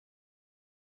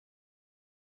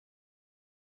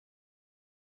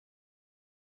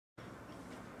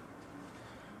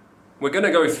We're going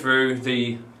to go through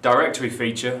the directory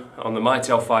feature on the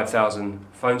Mitel 5000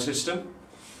 phone system.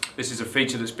 This is a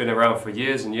feature that's been around for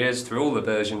years and years through all the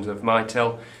versions of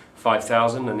Mitel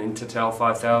 5000 and Intel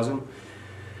 5000.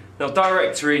 Now,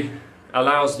 directory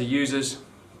allows the users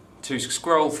to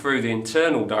scroll through the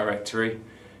internal directory,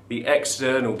 the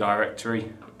external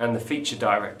directory and the feature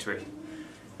directory.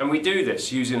 And we do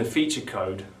this using a feature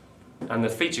code, and the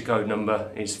feature code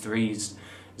number is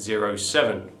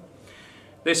 307.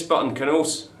 This button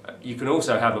you can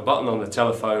also have a button on the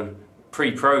telephone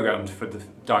pre-programmed for the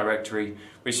directory,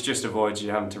 which just avoids you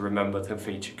having to remember the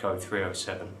feature code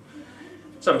 307.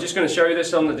 So I'm just going to show you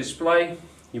this on the display.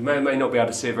 You may or may not be able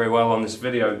to see it very well on this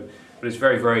video, but it's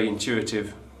very, very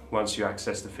intuitive once you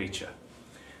access the feature.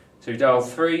 So you dial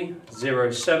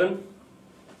 307.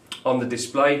 On the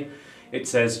display it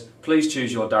says, please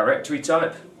choose your directory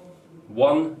type.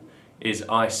 1 is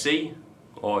IC,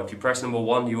 or if you press number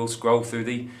 1 you will scroll through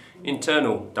the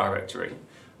internal directory.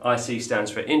 IC stands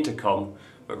for intercom,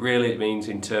 but really it means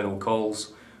internal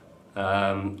calls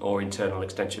or internal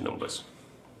extension numbers.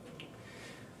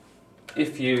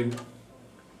 If you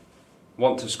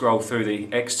want to scroll through the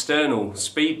external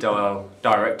speed dial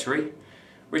directory,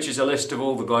 which is a list of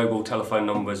all the global telephone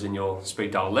numbers in your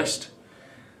speed dial list,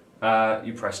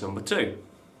 you press number 2.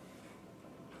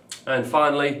 And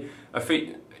finally,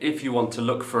 if you want to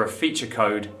look for a feature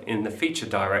code in the feature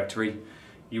directory,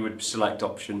 you would select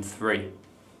option 3.